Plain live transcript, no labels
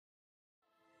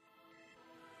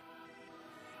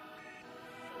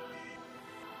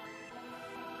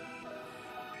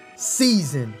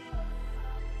Seasoned.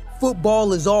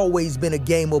 Football has always been a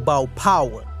game about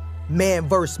power. Man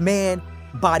versus man,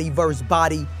 body versus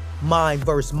body, mind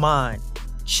versus mind.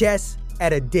 Chess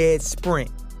at a dead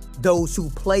sprint. Those who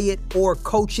play it or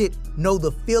coach it know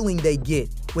the feeling they get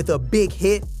with a big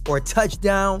hit or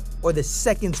touchdown or the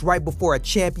seconds right before a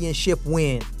championship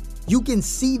win. You can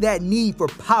see that need for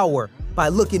power by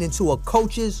looking into a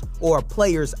coach's or a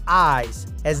player's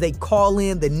eyes as they call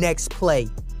in the next play.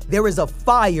 There is a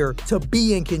fire to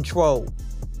be in control,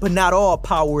 but not all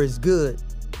power is good.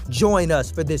 Join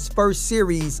us for this first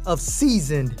series of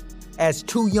Seasoned as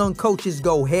two young coaches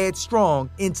go headstrong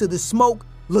into the smoke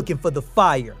looking for the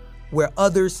fire where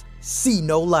others see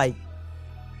no light.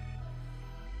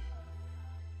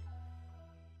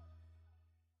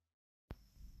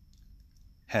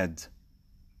 Heads.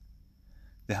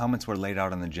 The helmets were laid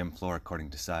out on the gym floor according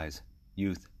to size: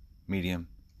 youth, medium,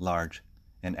 large,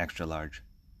 and extra large.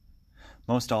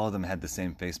 Most all of them had the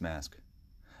same face mask.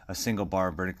 A single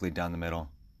bar vertically down the middle,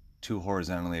 two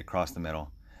horizontally across the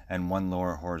middle, and one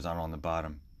lower horizontal on the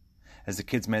bottom. As the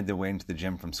kids made their way into the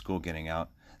gym from school getting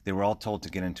out, they were all told to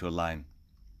get into a line.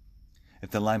 If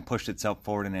the line pushed itself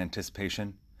forward in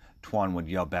anticipation, Twan would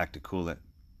yell back to cool it.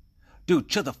 "Dude,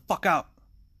 chill the fuck out!"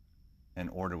 An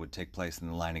order would take place in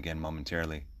the line again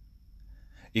momentarily.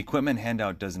 Equipment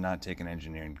handout does not take an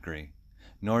engineering degree,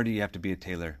 nor do you have to be a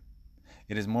tailor.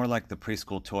 It is more like the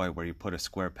preschool toy where you put a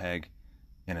square peg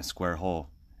in a square hole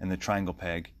and the triangle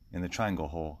peg in the triangle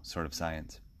hole sort of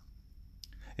science.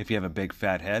 If you have a big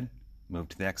fat head, move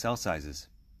to the XL sizes.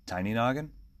 Tiny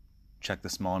noggin? Check the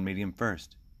small and medium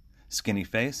first. Skinny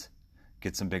face?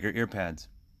 Get some bigger ear pads.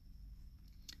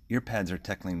 Ear pads are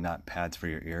technically not pads for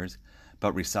your ears,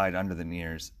 but reside under the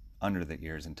ears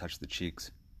and touch the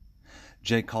cheeks.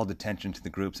 Jay called attention to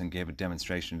the groups and gave a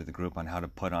demonstration to the group on how to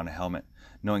put on a helmet,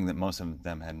 knowing that most of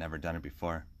them had never done it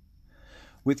before.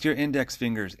 With your index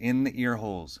fingers in the ear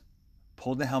holes,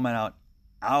 pull the helmet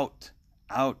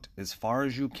out as far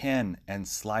as you can and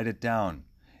slide it down.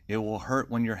 It will hurt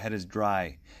when your head is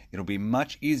dry. It'll be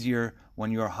much easier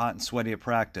when you are hot and sweaty at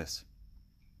practice.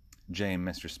 Jay and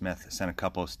Mr. Smith sent a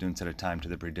couple of students at a time to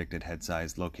the predicted head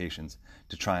size locations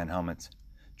to try on helmets.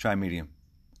 Try medium.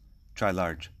 Try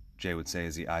large, Jay would say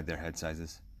as he eyed their head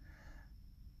sizes.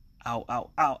 Ow,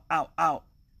 ow, ow, ow, ow.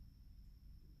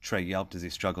 Trey yelped as he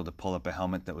struggled to pull up a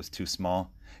helmet that was too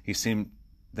small.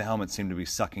 The helmet seemed to be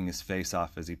sucking his face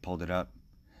off as he pulled it up.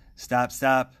 Stop,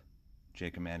 stop, Jay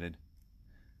commanded.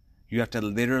 You have to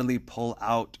literally pull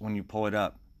out when you pull it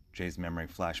up, Jay's memory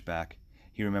flashed back.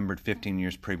 He remembered 15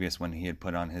 years previous when he had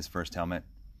put on his first helmet.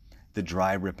 The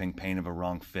dry, ripping pain of a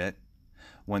wrong fit.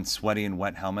 When sweaty and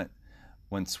wet,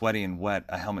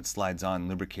 a helmet slides on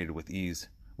lubricated with ease.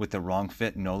 With the wrong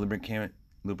fit, no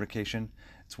lubrication,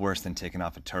 it's worse than taking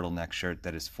off a turtleneck shirt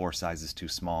that is 4 sizes too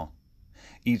small.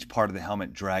 Each part of the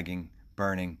helmet dragging,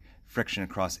 burning, friction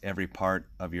across every part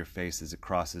of your face as it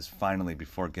crosses finally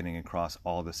before getting across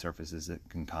all the surfaces it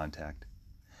can contact.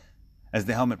 As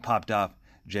the helmet popped off,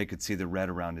 Jay could see the red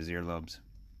around his earlobes.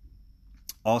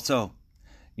 Also,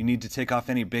 you need to take off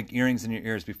any big earrings in your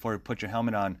ears before you put your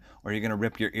helmet on, or you're going to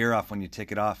rip your ear off when you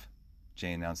take it off,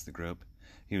 Jay announced to the group.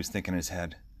 He was thinking in his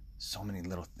head, so many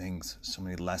little things, so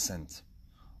many lessons,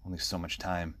 only so much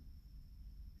time.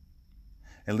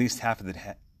 At least half of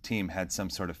the team had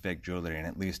some sort of fake jewelry in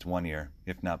at least one ear,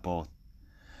 if not both.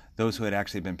 Those who had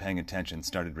actually been paying attention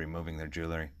started removing their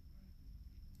jewelry.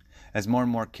 As more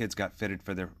and more kids got fitted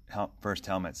for their first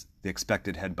helmets, the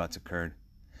expected headbutts occurred.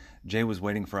 Jay was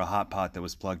waiting for a hot pot that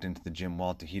was plugged into the gym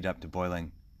wall to heat up to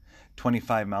boiling.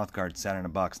 25 mouthguards sat in a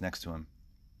box next to him.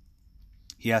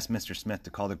 He asked Mr. Smith to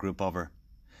call the group over.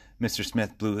 Mr.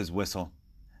 Smith blew his whistle,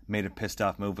 made a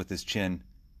pissed-off move with his chin,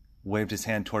 waved his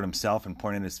hand toward himself and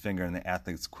pointed his finger, and the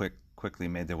athletes quickly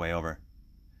made their way over.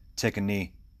 Take a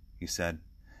knee, he said.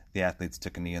 The athletes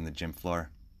took a knee on the gym floor.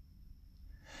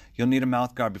 You'll need a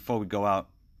mouthguard before we go out.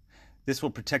 This will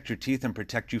protect your teeth and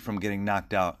protect you from getting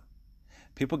knocked out.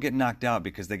 People get knocked out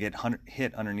because they get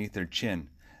hit underneath their chin.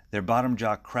 Their bottom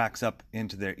jaw cracks up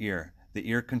into their ear. The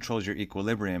ear controls your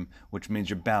equilibrium, which means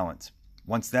your balance.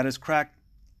 Once that is cracked,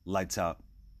 lights out.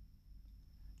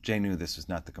 Jay knew this was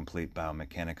not the complete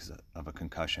biomechanics of a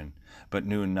concussion, but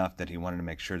knew enough that he wanted to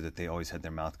make sure that they always had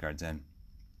their mouthguards in.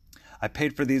 I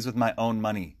paid for these with my own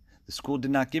money. The school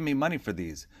did not give me money for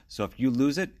these, so if you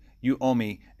lose it, you owe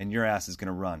me, and your ass is going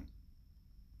to run.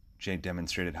 Jay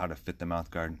demonstrated how to fit the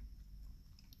mouthguard.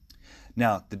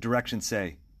 Now, the directions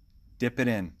say, dip it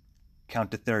in,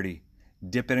 count to 30,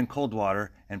 dip it in cold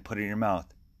water, and put it in your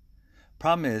mouth.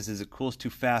 Problem is it cools too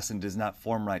fast and does not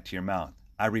form right to your mouth.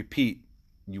 I repeat,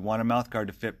 you want a mouthguard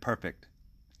to fit perfect.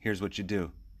 Here's what you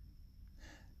do.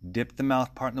 Dip the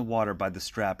mouth part in the water by the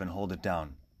strap and hold it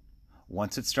down.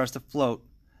 Once it starts to float,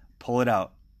 pull it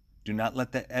out. Do not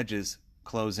let the edges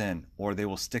close in, or they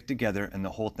will stick together and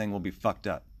the whole thing will be fucked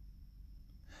up.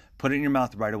 Put it in your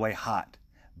mouth right away hot.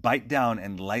 Bite down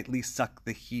and lightly suck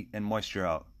the heat and moisture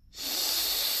out.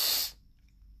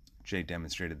 Jay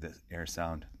demonstrated the air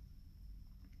sound.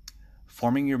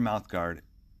 Forming your mouth guard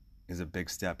is a big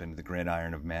step into the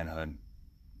gridiron of manhood.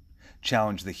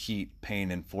 Challenge the heat,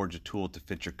 pain, and forge a tool to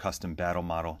fit your custom battle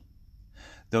model.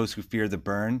 Those who fear the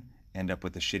burn end up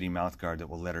with a shitty mouth guard that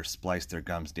will let her splice their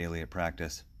gums daily at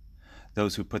practice.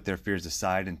 Those who put their fears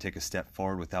aside and take a step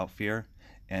forward without fear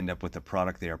end up with a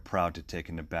product they are proud to take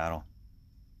into battle.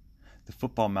 The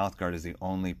football mouth guard is the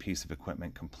only piece of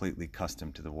equipment completely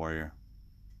custom to the warrior.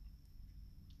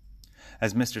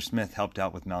 As Mr. Smith helped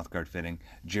out with mouth guard fitting,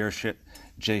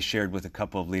 Jay shared with a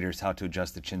couple of leaders how to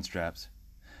adjust the chin straps.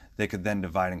 They could then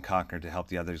divide and conquer to help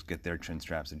the others get their chin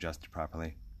straps adjusted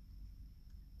properly.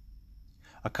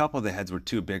 A couple of the heads were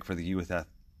too big for the youth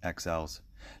XLs.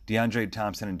 DeAndre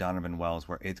Thompson and Donovan Wells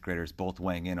were 8th graders, both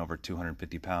weighing in over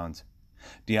 250 pounds.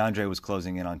 DeAndre was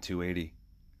closing in on 280.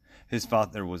 His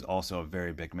father was also a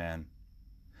very big man.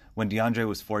 When DeAndre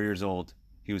was 4 years old,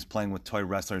 he was playing with toy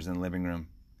wrestlers in the living room.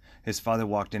 His father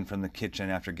walked in from the kitchen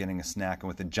after getting a snack and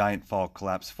with a giant fall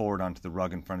collapsed forward onto the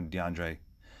rug in front of DeAndre.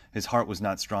 His heart was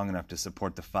not strong enough to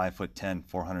support the 5'10",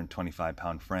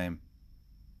 425-pound frame.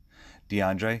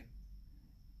 DeAndre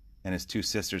and his two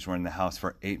sisters were in the house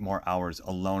for 8 more hours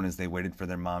alone as they waited for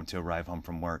their mom to arrive home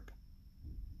from work.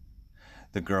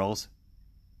 The girls,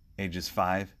 ages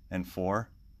 5 and 4,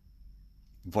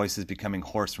 voices becoming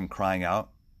hoarse from crying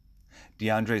out.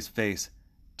 DeAndre's face,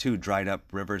 too, dried up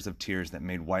rivers of tears that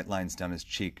made white lines down his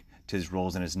cheek to his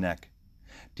rolls in his neck.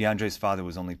 DeAndre's father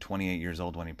was only 28 years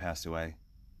old when he passed away.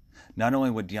 Not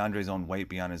only would DeAndre's own weight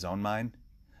be on his own mind,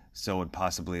 so the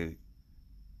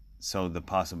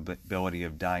possibility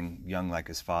of dying young like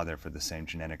his father for the same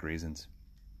genetic reasons.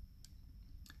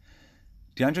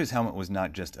 DeAndre's helmet was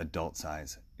not just adult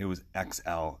size, it was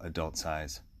XL adult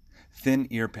size. Thin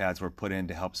ear pads were put in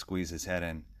to help squeeze his head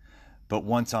in. But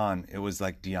once on, it was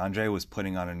like DeAndre was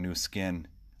putting on a new skin,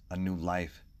 a new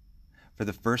life. For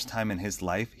the first time in his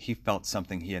life, he felt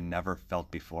something he had never felt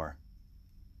before.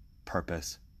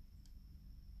 Purpose.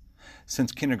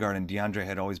 Since kindergarten, DeAndre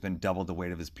had always been double the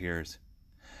weight of his peers.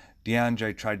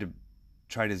 DeAndre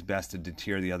tried his best to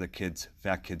deter the other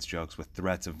fat kids' jokes with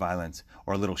threats of violence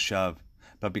or a little shove,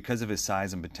 but because of his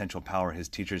size and potential power, his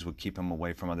teachers would keep him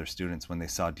away from other students when they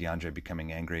saw DeAndre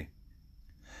becoming angry.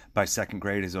 By 2nd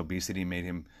grade, his obesity made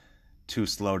him too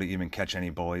slow to even catch any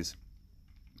boys,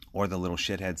 or the little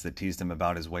shitheads that teased him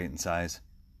about his weight and size.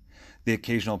 The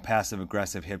occasional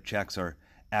passive-aggressive hip checks or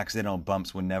accidental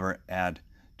bumps would never add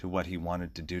to what he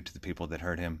wanted to do to the people that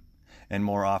hurt him, and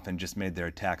more often just made their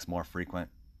attacks more frequent,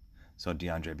 so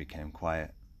DeAndre became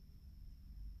quiet.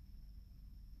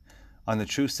 On the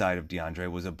true side of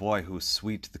DeAndre was a boy who was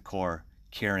sweet to the core,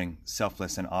 caring,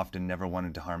 selfless, and often never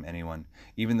wanted to harm anyone,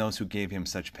 even those who gave him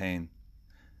such pain.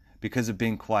 Because of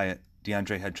being quiet,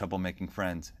 DeAndre had trouble making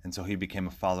friends, and so he became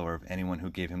a follower of anyone who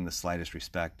gave him the slightest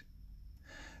respect.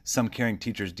 Some caring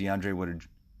teachers DeAndre would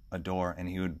adore, and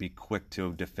he would be quick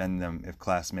to defend them if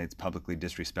classmates publicly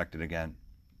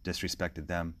disrespected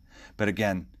them. But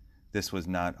again, this was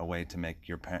not a way to make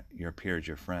your peers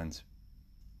your friends.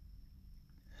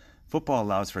 Football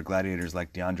allows for gladiators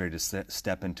like DeAndre to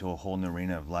step into a whole new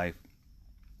arena of life,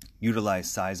 utilize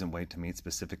size and weight to meet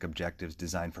specific objectives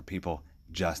designed for people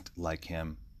just like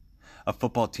him. A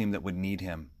football team that would need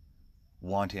him,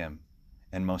 want him,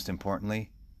 and most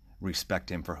importantly, respect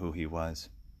him for who he was.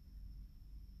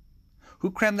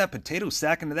 "Who crammed that potato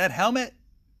sack into that helmet?"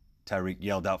 Tyreek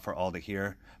yelled out for all to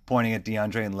hear, pointing at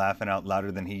DeAndre and laughing out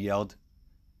louder than he yelled.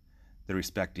 The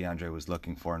respect DeAndre was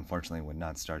looking for, unfortunately, would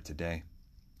not start today.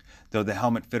 Though the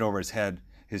helmet fit over his head,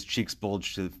 his cheeks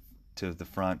bulged to the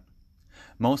front.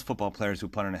 Most football players who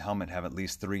put on a helmet have at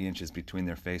least 3 inches between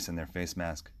their face and their face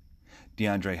mask.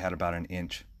 DeAndre had about an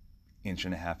inch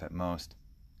and a half at most.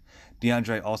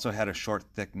 DeAndre also had a short,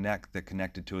 thick neck that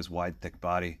connected to his wide, thick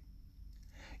body.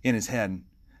 In his head,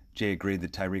 Jay agreed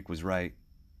that Tyreek was right,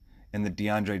 and that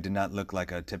DeAndre did not look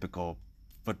like a typical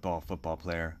football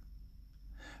player.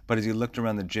 But as he looked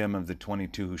around the gym of the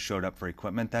 22 who showed up for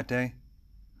equipment that day,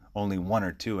 only 1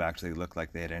 or 2 actually looked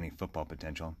like they had any football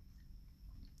potential.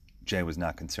 Jay was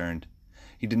not concerned.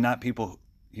 He did not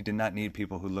need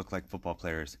people who looked like football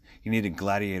players. He needed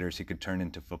gladiators he could turn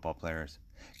into football players.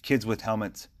 Kids with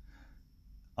helmets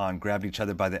on grabbed each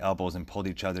other by the elbows and pulled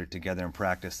each other together in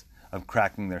practice of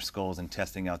cracking their skulls and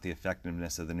testing out the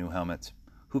effectiveness of the new helmets.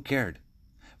 Who cared?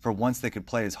 For once they could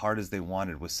play as hard as they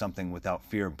wanted with something without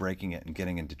fear of breaking it and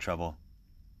getting into trouble.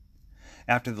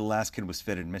 After the last kid was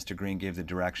fitted, Mr. Green gave the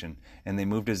direction, and they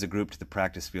moved as a group to the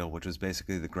practice field, which was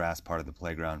basically the grass part of the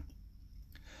playground.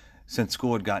 Since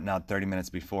school had gotten out 30 minutes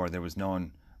before, there was no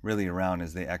one really around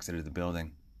as they exited the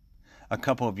building. A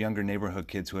couple of younger neighborhood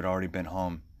kids who had already been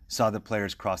home saw the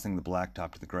players crossing the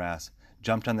blacktop to the grass,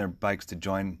 jumped on their bikes to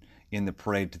join in the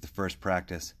parade to the first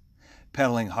practice.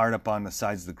 Pedaling hard up on the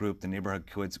sides of the group, the neighborhood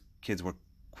kids were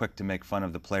quick to make fun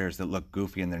of the players that looked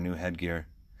goofy in their new headgear.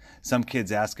 Some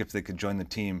kids asked if they could join the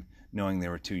team, knowing they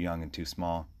were too young and too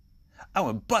small. "I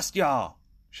would bust y'all!"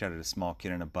 shouted a small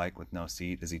kid on a bike with no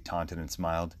seat as he taunted and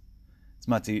smiled. It's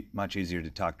much easier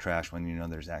to talk trash when you know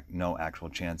there's no actual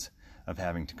chance of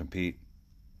having to compete.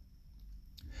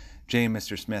 Jay and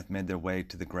Mr. Smith made their way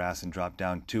to the grass and dropped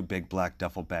down 2 big black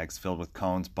duffel bags filled with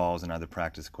cones, balls, and other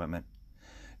practice equipment.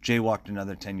 Jay walked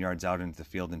another 10 yards out into the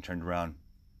field and turned around.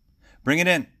 "Bring it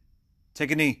in.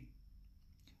 Take a knee.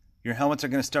 Your helmets are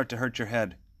going to start to hurt your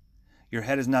head. Your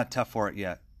head is not tough for it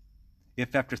yet.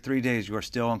 If after 3 days you are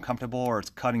still uncomfortable or it's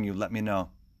cutting you, let me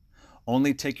know.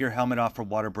 Only take your helmet off for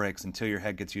water breaks until your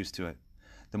head gets used to it.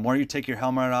 The more you take your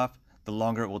helmet off, the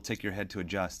longer it will take your head to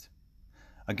adjust.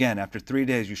 Again, after 3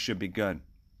 days, you should be good.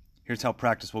 Here's how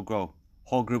practice will go.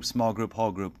 Whole group, small group,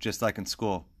 whole group, just like in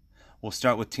school. We'll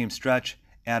start with team stretch,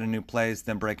 add in new plays,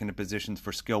 then break into positions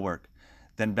for skill work.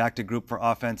 Then back to group for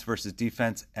offense versus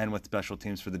defense, and with special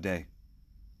teams for the day."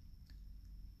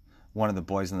 One of the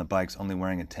boys on the bikes, only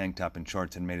wearing a tank top and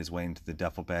shorts, had made his way into the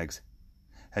duffel bags.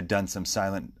 Had done some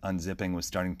silent unzipping, was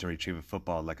starting to retrieve a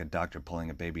football like a doctor pulling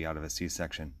a baby out of a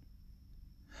C-section.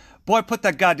 "Boy, put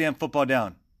that goddamn football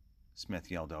down,"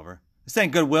 Smith yelled over. "This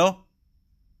ain't good, Will.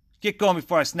 Get going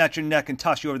before I snatch your neck and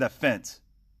toss you over that fence."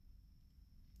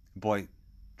 The boy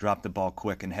dropped the ball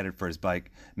quick and headed for his bike,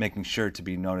 making sure to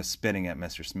be noticed spitting at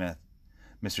Mr. Smith.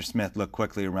 Mr. Smith looked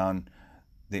quickly around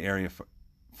the area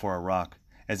for a rock.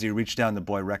 As he reached down, the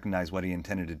boy recognized what he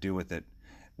intended to do with it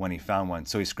when he found one,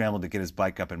 so he scrambled to get his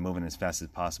bike up and moving as fast as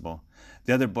possible.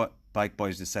 The other bike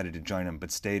boys decided to join him, but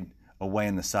stayed away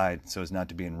on the side so as not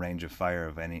to be in range of fire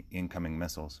of any incoming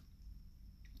missiles.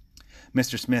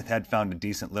 Mr. Smith had found a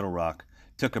decent little rock,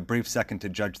 took a brief second to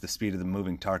judge the speed of the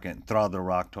moving target, and throttled the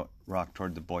rock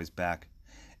toward the boy's back.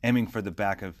 Aiming for the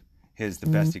back of his, the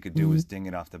best he could do was ding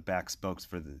it off the back spokes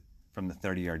from the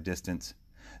 30-yard distance.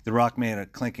 The rock made a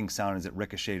clinking sound as it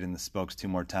ricocheted in the spokes 2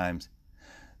 more times.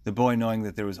 The boy, knowing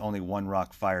that there was only one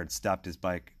rock fired, stopped his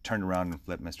bike, turned around, and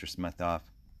flipped Mr. Smith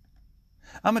off.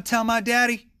 "I'm going to tell my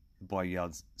daddy," the boy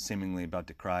yelled, seemingly about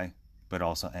to cry, but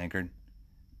also anchored.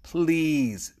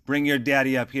 "Please, bring your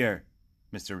daddy up here,"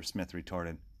 Mr. Smith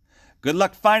retorted. "Good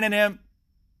luck finding him,"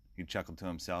 he chuckled to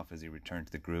himself as he returned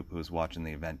to the group who was watching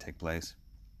the event take place.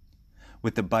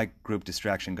 With the bike group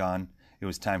distraction gone, it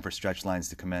was time for stretch lines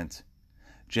to commence.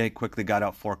 Jay quickly got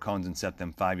out 4 cones and set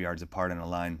them 5 yards apart in a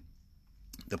line.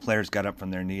 The players got up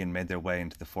from their knee and made their way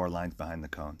into the 4 lines behind the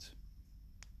cones.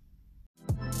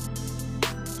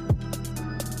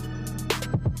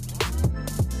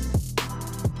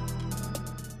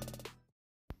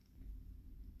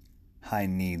 High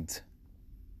knees.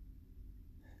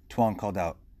 Tuan called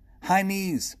out, "High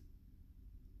knees!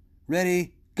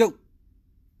 Ready, go!"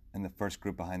 And the first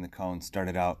group behind the cone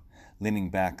started out, leaning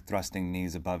back, thrusting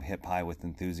knees above hip high with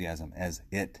enthusiasm as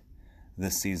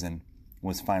this season,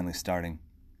 was finally starting.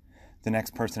 The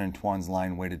next person in Tuan's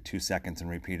line waited 2 seconds and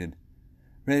repeated,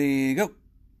 "Ready, go!"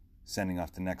 sending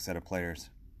off the next set of players.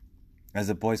 As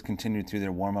the boys continued through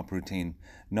their warm-up routine,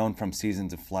 known from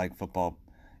seasons of flag football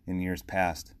in years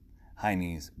past, high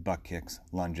knees, butt kicks,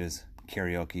 lunges,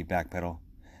 karaoke, backpedal,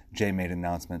 Jay made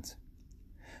announcements.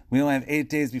 "We only have 8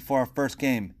 days before our first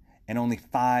game, and only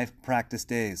 5 practice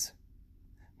days."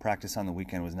 Practice on the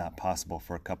weekend was not possible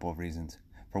for a couple of reasons.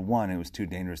 For one, it was too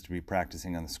dangerous to be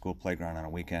practicing on the school playground on a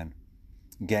weekend.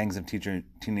 Gangs of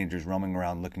teenagers roaming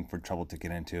around looking for trouble to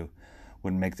get into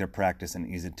would make their practice an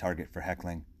easy target for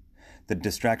heckling. The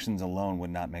distractions alone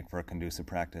would not make for a conducive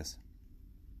practice.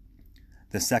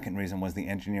 The second reason was the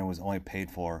engineer was only paid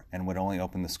for and would only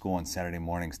open the school on Saturday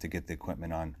mornings to get the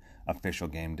equipment on official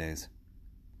game days.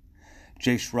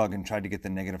 Jay shrugged and tried to get the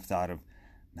negative thought of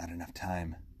not enough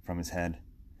time from his head.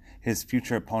 His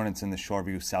future opponents in the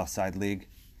Shoreview Southside League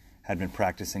had been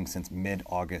practicing since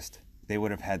mid-August. They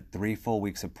would have had 3 full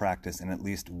weeks of practice and at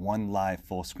least 1 live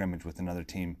full scrimmage with another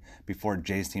team before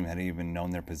Jay's team had even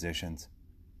known their positions.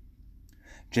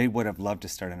 Jay would have loved to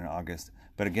start in August,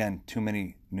 but again, too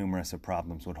many numerous of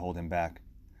problems would hold him back.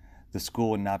 The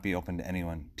school would not be open to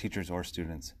anyone, teachers or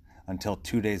students, until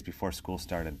 2 days before school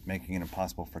started, making it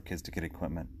impossible for kids to get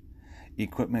equipment.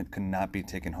 Equipment could not be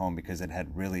taken home because it had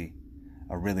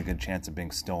a really good chance of being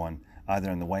stolen,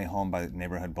 either on the way home by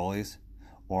neighborhood bullies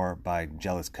or by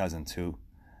jealous cousins who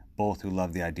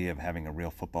loved the idea of having a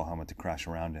real football helmet to crash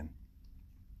around in.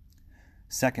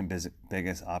 Second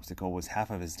biggest obstacle was half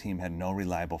of his team had no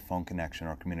reliable phone connection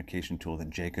or communication tool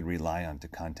that Jay could rely on to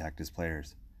contact his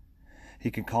players. He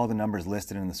could call the numbers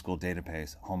listed in the school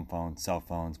database: home phones, cell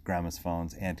phones, grandma's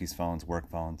phones, auntie's phones, work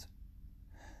phones.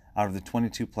 Out of the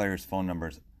 22 players' phone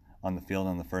numbers on the field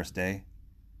on the first day,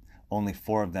 only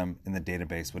 4 of them in the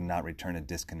database would not return a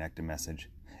disconnected message,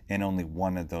 and only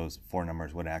 1 of those 4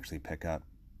 numbers would actually pick up: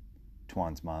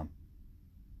 Twan's mom.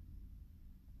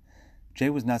 Jay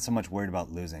was not so much worried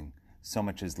about losing, so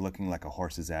much as looking like a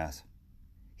horse's ass.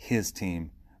 His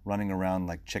team, running around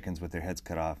like chickens with their heads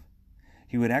cut off.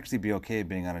 He would actually be okay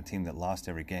being on a team that lost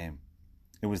every game.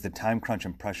 It was the time crunch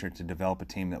and pressure to develop a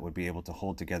team that would be able to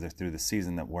hold together through the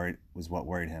season that was what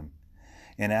worried him.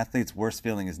 An athlete's worst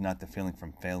feeling is not the feeling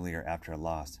from failure after a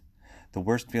loss. The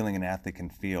worst feeling an athlete can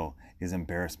feel is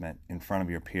embarrassment in front of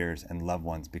your peers and loved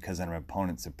ones because an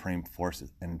opponent's supreme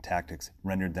forces and tactics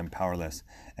rendered them powerless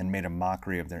and made a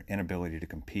mockery of their inability to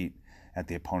compete at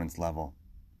the opponent's level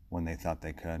when they thought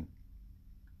they could.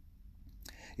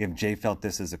 If Jay felt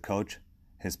this as a coach,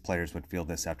 his players would feel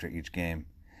this after each game,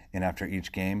 and after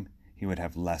each game, he would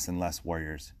have less and less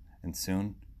warriors, and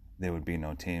soon there would be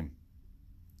no team.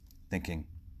 Thinking,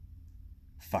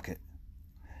 fuck it.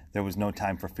 There was no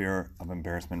time for fear of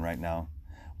embarrassment right now.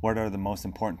 What are the most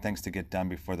important things to get done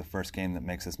before the first game that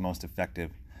makes us most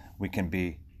effective we can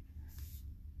be?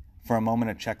 For a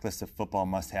moment, a checklist of football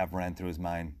must-have ran through his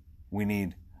mind. We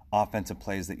need offensive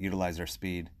plays that utilize our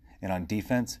speed. And on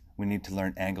defense, we need to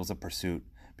learn angles of pursuit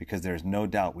because there is no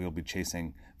doubt we will be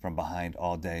chasing from behind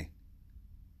all day.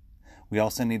 We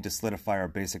also need to solidify our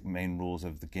basic main rules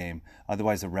of the game.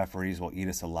 Otherwise, the referees will eat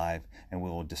us alive and we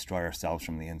will destroy ourselves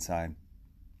from the inside.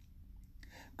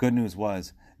 Good news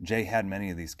was, Jay had many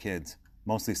of these kids,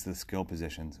 mostly to the skill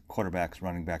positions, quarterbacks,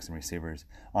 running backs, and receivers,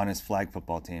 on his flag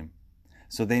football team.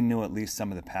 So they knew at least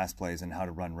some of the pass plays and how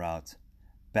to run routes.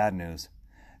 Bad news,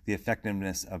 the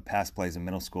effectiveness of pass plays in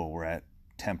middle school were at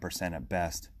 10% at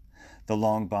best. The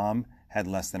long bomb had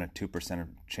less than a 2%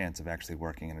 chance of actually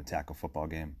working in a tackle football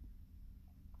game.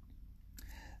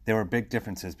 There were big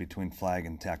differences between flag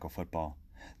and tackle football.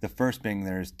 The first being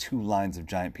there is 2 lines of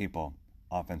giant people,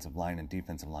 offensive line and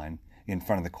defensive line, in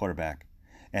front of the quarterback,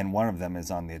 and one of them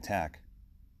is on the attack.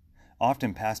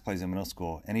 Often pass plays in middle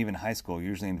school and even high school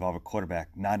usually involve a quarterback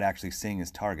not actually seeing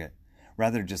his target,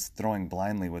 rather just throwing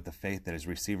blindly with the faith that his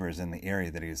receiver is in the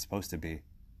area that he is supposed to be.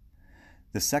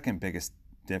 The second biggest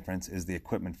difference is the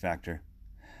equipment factor.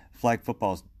 Flag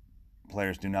football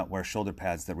players do not wear shoulder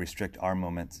pads that restrict arm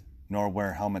movements, nor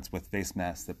wear helmets with face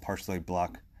masks that partially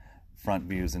block front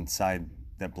views and side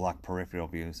that block peripheral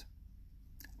views.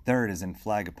 Third is in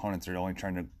flag, opponents are only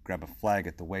trying to grab a flag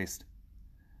at the waist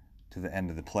to the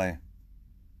end of the play.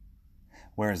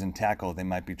 Whereas in tackle, they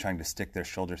might be trying to stick their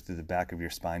shoulders through the back of your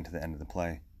spine to the end of the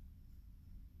play.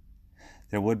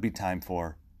 There would be time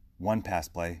for 1 pass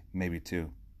play, maybe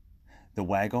 2. The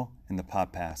waggle and the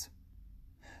pop pass.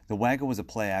 The waggle was a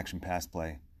play-action pass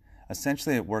play.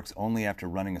 Essentially, it works only after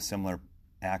running a similar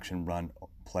action run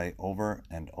play over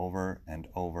and over and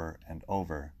over and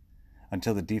over,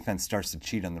 until the defense starts to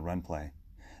cheat on the run play.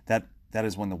 That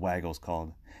is when the waggle is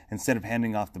called. Instead of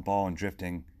handing off the ball and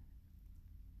drifting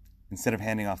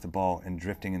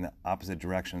in the opposite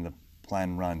direction of the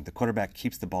planned run, the quarterback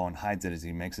keeps the ball and hides it as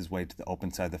he makes his way to the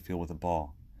open side of the field with the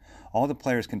ball. All the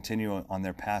players continue on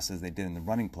their pass as they did in the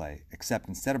running play, except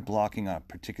instead of blocking a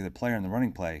particular player in the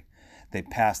running play, they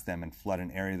pass them and flood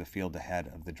an area of the field ahead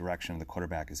of the direction the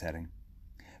quarterback is heading,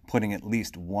 putting at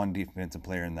least one defensive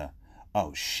player in the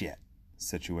 "oh shit"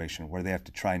 situation where they have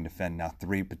to try and defend now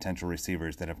 3 potential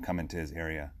receivers that have come into his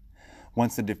area.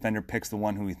 Once the defender picks the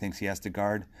one who he thinks he has to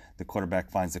guard, the quarterback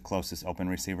finds the closest open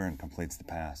receiver and completes the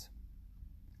pass.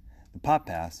 The pop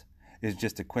pass is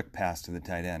just a quick pass to the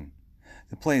tight end.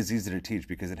 The play is easy to teach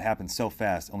because it happens so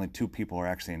fast only 2 people are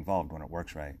actually involved when it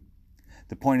works right.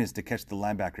 The point is to catch the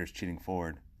linebackers cheating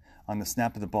forward. On the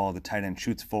snap of the ball, the tight end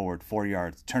shoots forward 4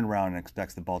 yards, turns around and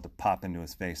expects the ball to pop into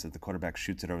his face as the quarterback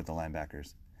shoots it over the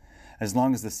linebackers. As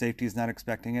long as the safety is not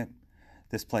expecting it,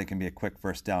 this play can be a quick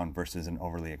first down versus an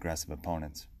overly aggressive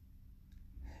opponent.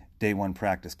 Day 1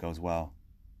 practice goes well.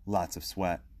 Lots of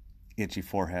sweat, itchy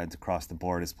foreheads across the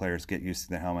board as players get used to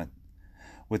the helmet.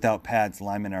 Without pads,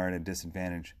 linemen are at a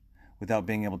disadvantage, without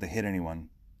being able to hit anyone.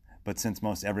 But since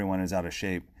most everyone is out of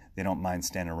shape, they don't mind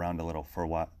standing around a little for a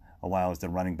while as the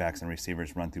running backs and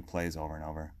receivers run through plays over and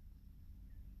over.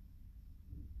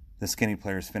 The skinny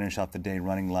players finish off the day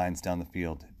running lines down the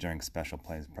field during special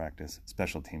teams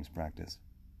practice.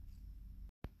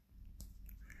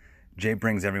 Jay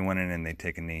brings everyone in and they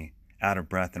take a knee, out of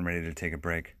breath and ready to take a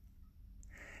break.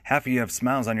 Half of you have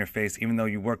smiles on your face even though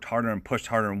you worked harder and pushed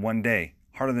harder in one day,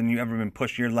 harder than you ever been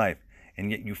pushed in your life, and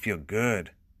yet you feel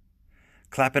good.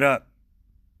 Clap it up.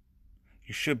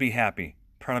 You should be happy,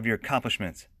 proud of your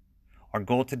accomplishments. Our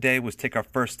goal today was to take our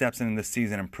first steps into this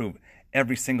season and improve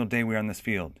every single day we are on this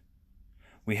field.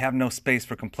 We have no space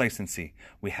for complacency.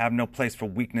 We have no place for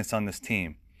weakness on this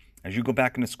team. As you go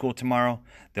back into school tomorrow,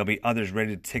 there'll be others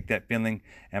ready to take that feeling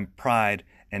and pride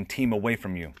and team away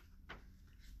from you.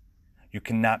 You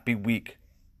cannot be weak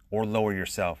or lower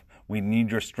yourself. We need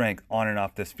your strength on and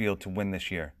off this field to win this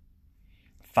year.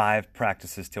 5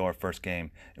 practices till our first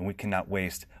game, and we cannot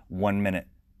waste 1 minute.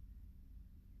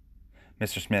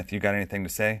 Mr. Smith, you got anything to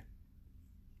say?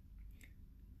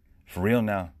 For real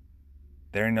now.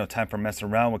 There ain't no time for messing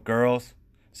around with girls.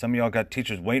 Some of y'all got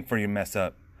teachers waiting for you to mess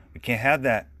up. We can't have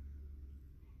that.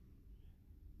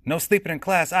 No sleeping in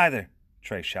class either,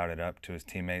 Trey shouted up to his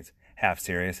teammates, half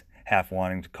serious, half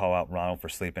wanting to call out Ronald for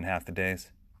sleeping half the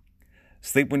days.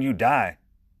 Sleep when you die,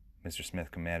 Mr. Smith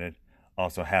commanded,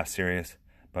 also half serious,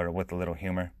 but with a little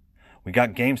humor. We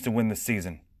got games to win this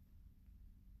season.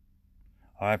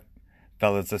 All right,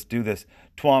 fellas, let's do this.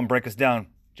 Twan, break us down,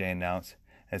 Jay announced,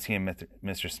 as he and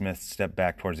Mr. Smith stepped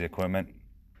back towards the equipment.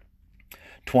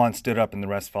 Twan stood up and the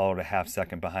rest followed a half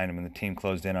second behind him and the team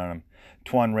closed in on him.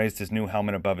 Twan raised his new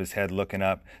helmet above his head, looking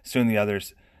up. Soon the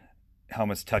others'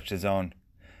 helmets touched his own.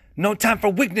 No time for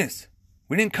weakness.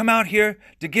 We didn't come out here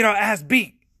to get our ass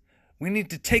beat. We need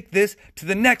to take this to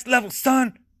the next level,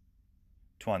 son.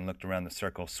 Twan looked around the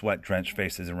circle, sweat-drenched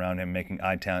faces around him, making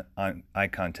eye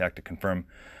contact to confirm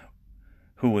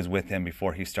who was with him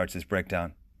before he starts his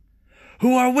breakdown.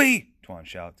 Who are we? Twan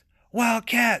shouts.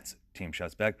 Wildcats, team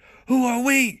shouts back. Who are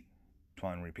we?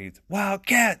 Twan repeats.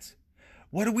 Wildcats.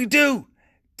 What do we do?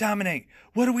 Dominate.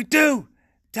 What do we do?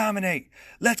 Dominate.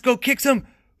 Let's go kick some.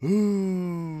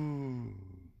 Ooh.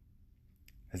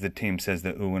 As the team says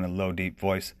the ooh in a low, deep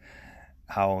voice,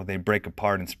 how they break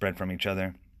apart and spread from each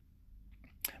other.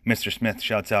 Mr. Smith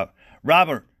shouts out,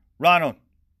 Robert, Ronald,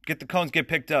 get the cones, get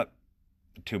picked up.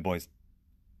 The 2 boys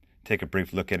take a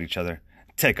brief look at each other,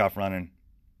 take off running.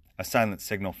 A silent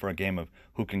signal for a game of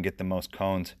who can get the most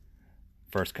cones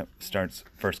first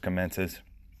commences.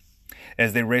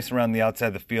 As they race around the outside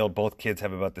of the field, both kids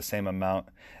have about the same amount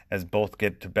as both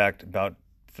get to back about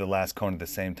the last cone at the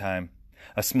same time.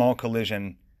 A small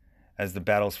collision as the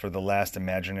battles for the last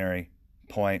imaginary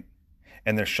point,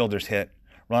 and their shoulders hit.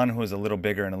 Ron, who is a little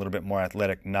bigger and a little bit more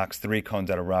athletic, knocks 3 cones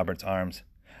out of Robert's arms.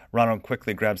 Ronald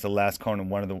quickly grabs the last cone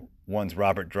and one of the ones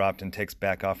Robert dropped and takes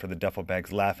back off for the duffel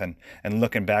bags, laughing and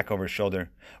looking back over his shoulder.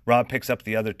 Rob picks up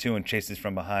the other 2 and chases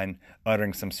from behind,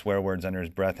 uttering some swear words under his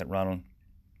breath at Ronald.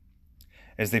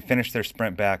 As they finish their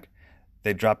sprint back,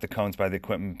 they drop the cones by the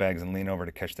equipment bags and lean over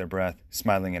to catch their breath,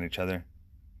 smiling at each other.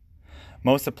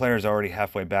 Most of the players are already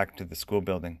halfway back to the school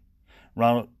building.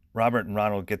 Robert and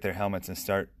Ronald get their helmets and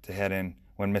start to head in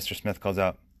when Mr. Smith calls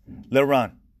out, Lil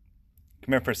Ron,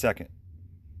 come here for a second.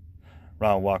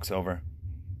 Ronald walks over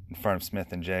in front of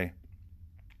Smith and Jay.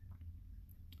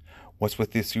 What's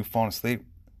with this you falling asleep?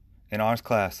 In R's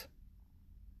class.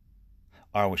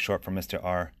 R was short for Mr.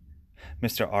 R.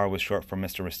 Mr. R was short for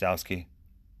Mr. Rostowski.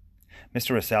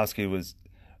 Mr. Rostowski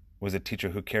was a teacher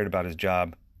who cared about his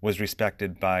job, was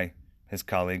respected by his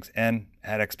colleagues, and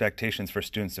had expectations for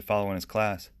students to follow in his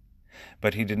class.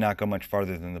 But he did not go much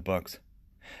farther than the books.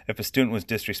 If a student was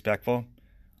disrespectful,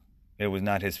 it was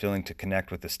not his feeling to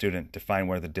connect with the student to find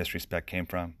where the disrespect came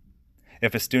from.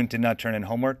 If a student did not turn in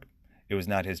homework, it was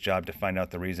not his job to find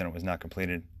out the reason it was not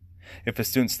completed. If a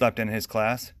student slept in his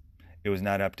class, it was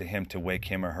not up to him to wake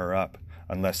him or her up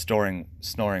unless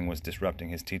snoring was disrupting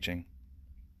his teaching.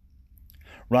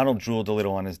 Ronald drooled a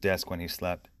little on his desk when he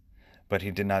slept, but he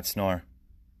did not snore.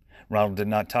 Ronald did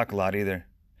not talk a lot either.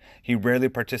 He rarely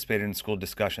participated in school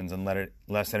discussions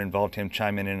unless it involved him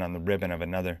chiming in on the ribbon of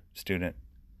another student.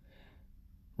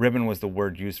 Ribbon was the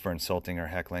word used for insulting or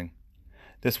heckling.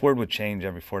 This word would change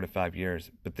every 4 to 5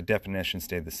 years, but the definition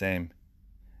stayed the same,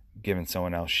 giving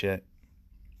someone else shit.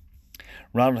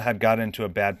 Ronald had got into a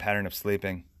bad pattern of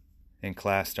sleeping in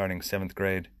class starting 7th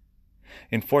grade.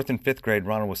 In 4th and 5th grade,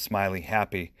 Ronald was smiley,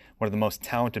 happy, one of the most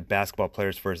talented basketball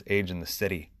players for his age in the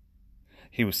city.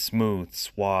 He was smooth,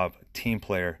 suave, team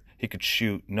player. He could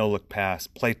shoot, no-look pass,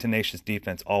 play tenacious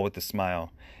defense, all with a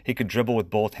smile. He could dribble with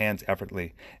both hands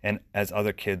effortlessly, and as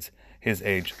other kids his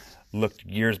age looked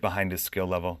years behind his skill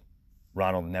level,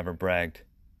 Ronald never bragged.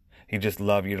 He just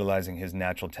loved utilizing his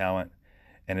natural talent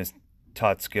and his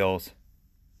taught skills,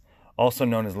 also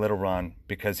known as Little Ron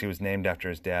because he was named after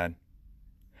his dad,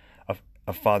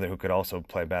 a father who could also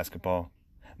play basketball,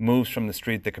 moves from the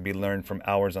street that could be learned from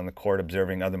hours on the court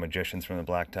observing other magicians from the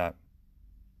blacktop.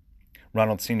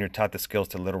 Ronald Sr. taught the skills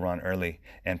to Little Ron early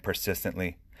and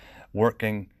persistently.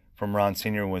 Working from Ron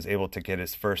Sr. was able to get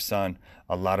his first son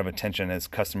a lot of attention, as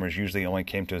customers usually only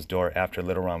came to his door after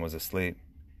Little Ron was asleep.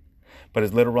 But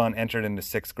as Little Ron entered into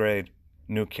 6th grade,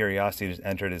 new curiosities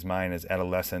entered his mind as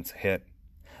adolescence hit.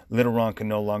 Little Ron could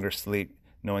no longer sleep,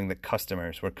 knowing that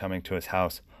customers were coming to his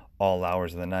house all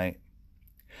hours of the night.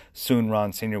 Soon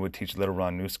Ron Sr. would teach Little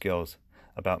Ron new skills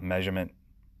about measurement,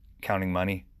 counting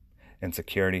money, and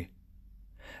security.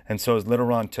 And so as Little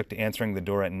Ron took to answering the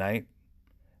door at night,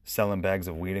 selling bags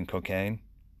of weed and cocaine,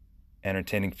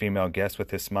 entertaining female guests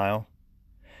with his smile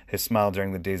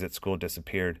during the days at school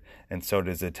disappeared, and so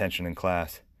did his attention in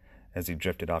class as he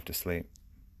drifted off to sleep.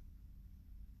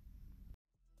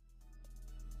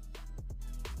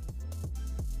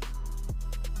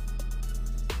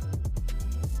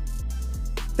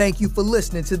 Thank you for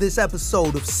listening to this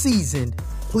episode of Seasoned.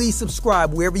 Please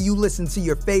subscribe wherever you listen to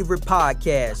your favorite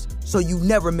podcast so you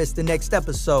never miss the next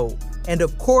episode. And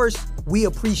of course, we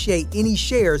appreciate any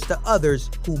shares to others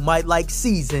who might like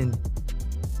Seasoned.